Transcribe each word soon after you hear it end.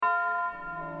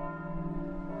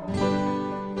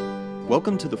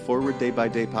Welcome to the Forward Day by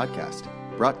Day podcast,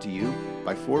 brought to you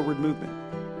by Forward Movement.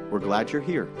 We're glad you're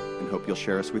here and hope you'll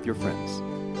share us with your friends.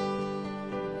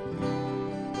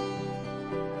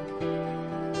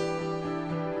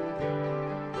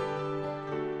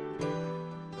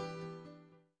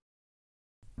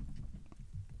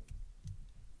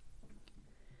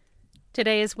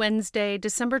 Today is Wednesday,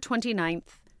 December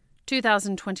 29th,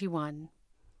 2021.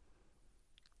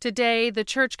 Today, the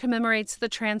Church commemorates the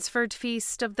transferred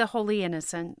feast of the Holy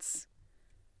Innocents.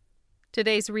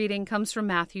 Today's reading comes from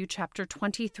Matthew chapter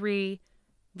 23,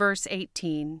 verse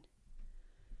 18.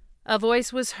 A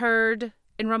voice was heard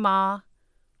in Ramah,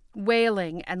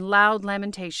 wailing and loud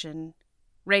lamentation,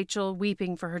 Rachel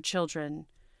weeping for her children.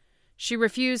 She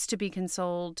refused to be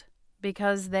consoled,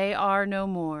 because they are no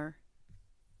more.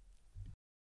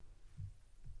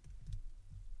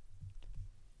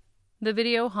 The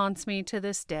video haunts me to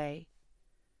this day.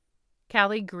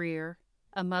 Callie Greer,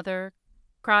 a mother,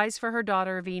 cries for her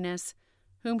daughter Venus,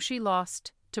 whom she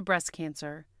lost to breast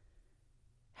cancer.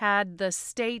 Had the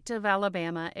state of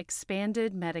Alabama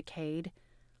expanded Medicaid,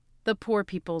 the Poor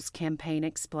People's Campaign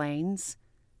explains,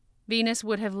 Venus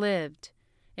would have lived.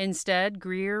 Instead,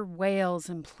 Greer wails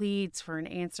and pleads for an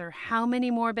answer. How many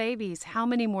more babies? How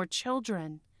many more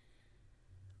children?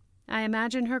 I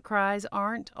imagine her cries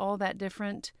aren't all that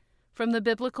different from the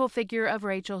biblical figure of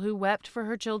Rachel, who wept for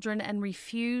her children and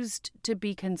refused to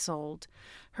be consoled.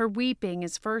 Her weeping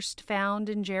is first found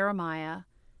in Jeremiah,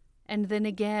 and then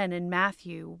again in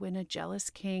Matthew, when a jealous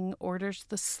king orders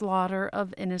the slaughter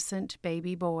of innocent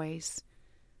baby boys.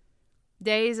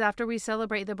 Days after we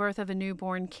celebrate the birth of a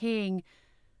newborn king,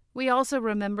 we also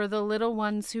remember the little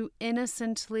ones who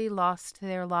innocently lost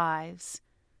their lives.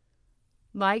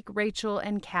 Like Rachel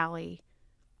and Callie,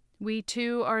 we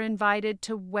too are invited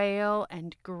to wail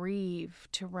and grieve,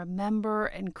 to remember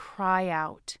and cry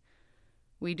out.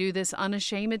 We do this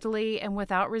unashamedly and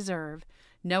without reserve,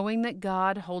 knowing that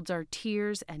God holds our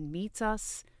tears and meets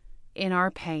us in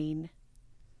our pain.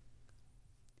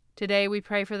 Today we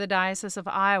pray for the Diocese of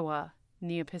Iowa in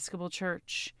the Episcopal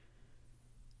Church.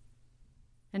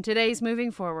 And today's moving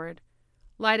forward,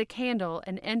 light a candle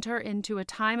and enter into a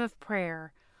time of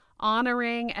prayer,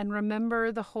 honoring and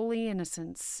remember the holy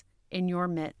innocents in your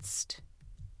midst.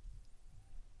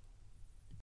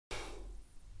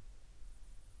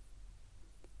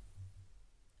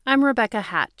 I'm Rebecca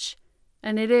Hatch,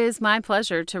 and it is my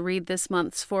pleasure to read this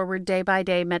month's Forward Day by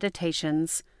Day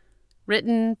Meditations,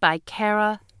 written by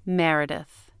Kara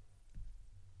Meredith.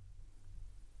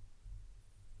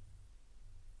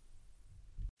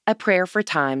 A prayer for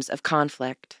times of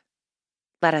conflict.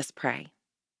 Let us pray.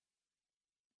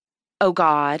 O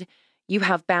God, you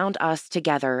have bound us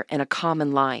together in a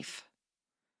common life.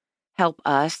 Help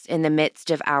us in the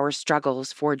midst of our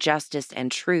struggles for justice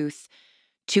and truth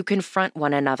to confront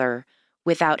one another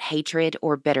without hatred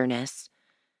or bitterness,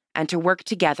 and to work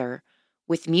together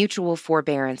with mutual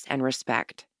forbearance and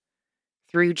respect.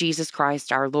 Through Jesus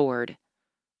Christ our Lord.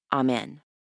 Amen.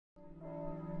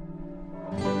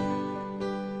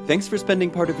 Thanks for spending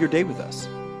part of your day with us.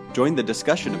 Join the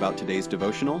discussion about today's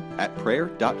devotional at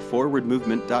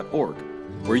prayer.forwardmovement.org,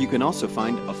 where you can also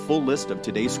find a full list of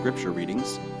today's scripture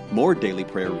readings, more daily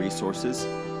prayer resources,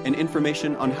 and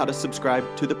information on how to subscribe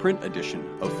to the print edition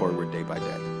of Forward Day by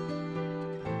Day.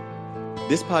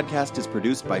 This podcast is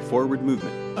produced by Forward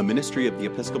Movement, a ministry of the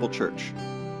Episcopal Church.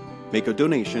 Make a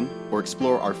donation or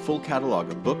explore our full catalog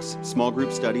of books, small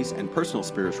group studies, and personal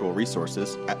spiritual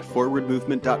resources at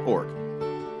forwardmovement.org.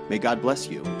 May God bless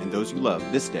you and those you love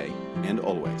this day and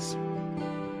always.